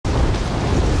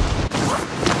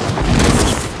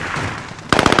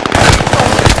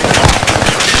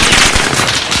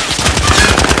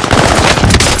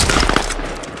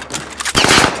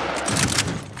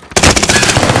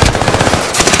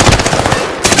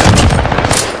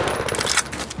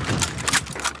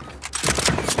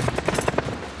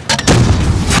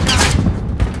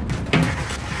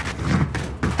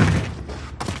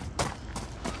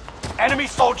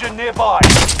soldier nearby.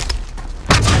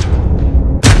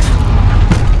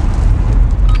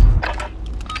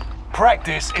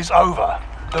 Practice is over.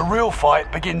 The real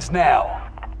fight begins now.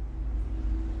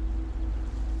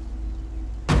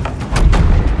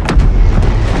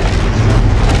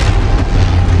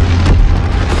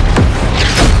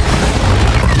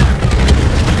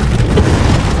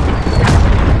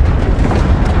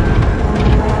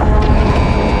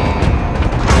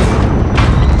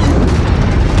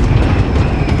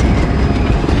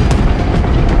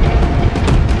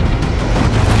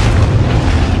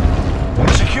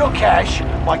 Cash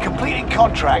by completing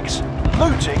contracts,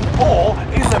 looting, or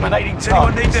eliminating targets.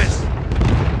 Anyone need this?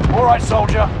 All right,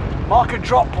 soldier. Mark a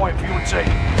drop point for your team.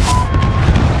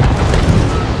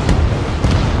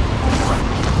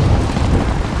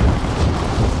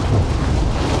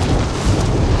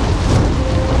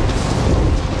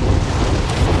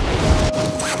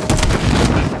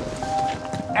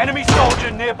 Enemy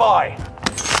soldier nearby.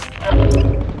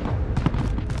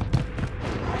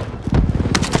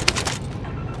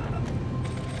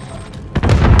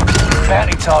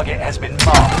 Bounty target has been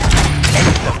marked.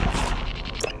 End them.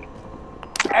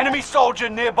 Enemy soldier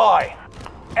nearby.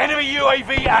 Enemy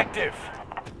UAV active.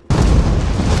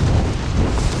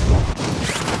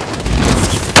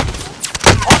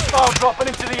 Hostile dropping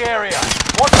into the area.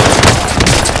 Watch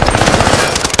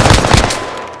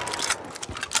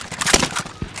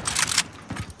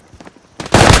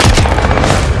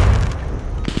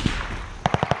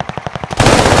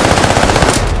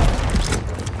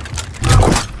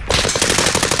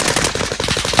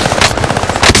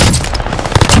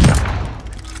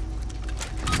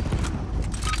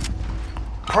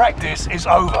Practice is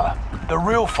over. The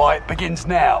real fight begins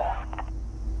now.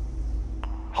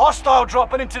 Hostile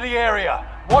dropping into the area.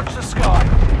 Watch the sky.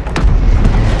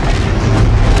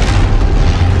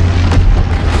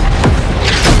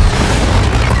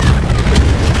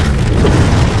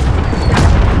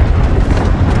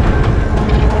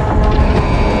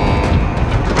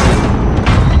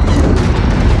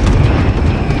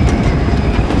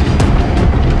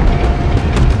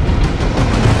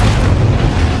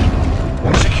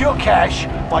 Cash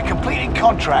by completing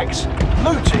contracts,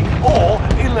 looting, or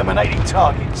eliminating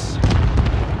targets.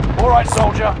 All right,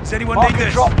 soldier. Does anyone Mark need a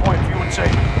this? drop point for your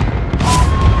team.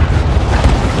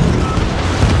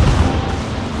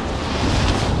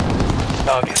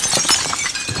 Target.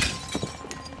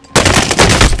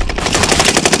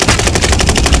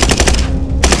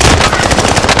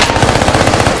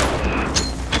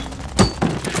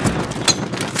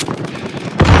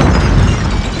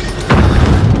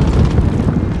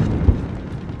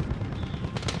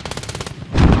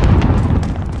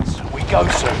 Go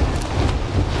soon.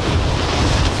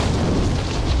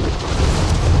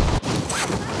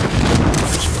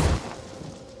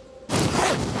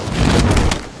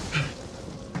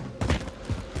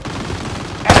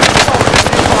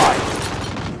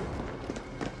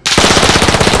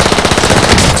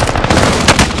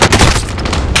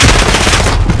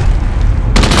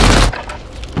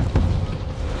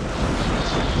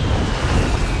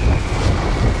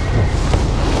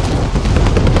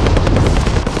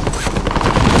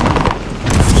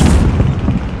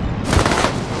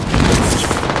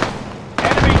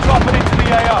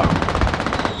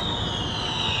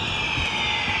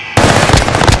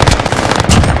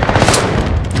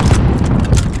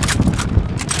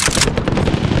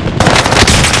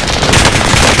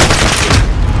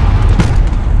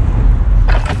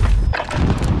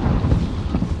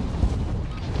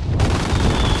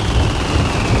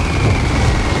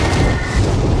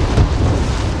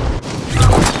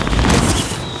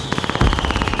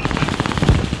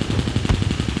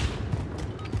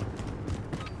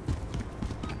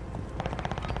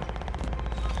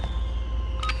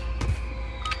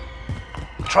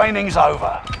 Training's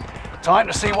over. Time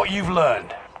to see what you've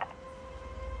learned.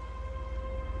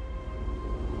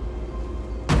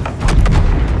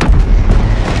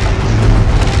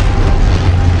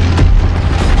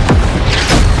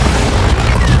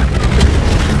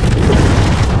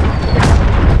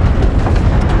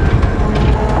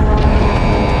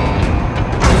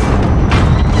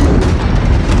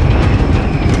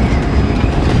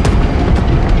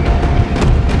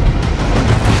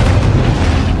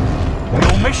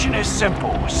 Mission is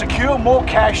simple. Secure more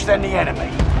cash than the enemy.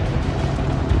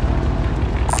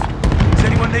 Does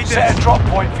anyone need Set this? a drop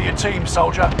point for your team,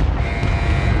 soldier.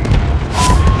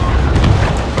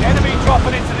 Enemy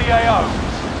dropping into the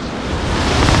AO.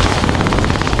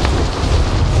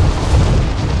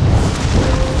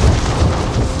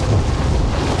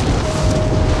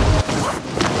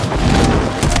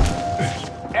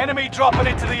 Enemy dropping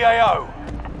into the AO.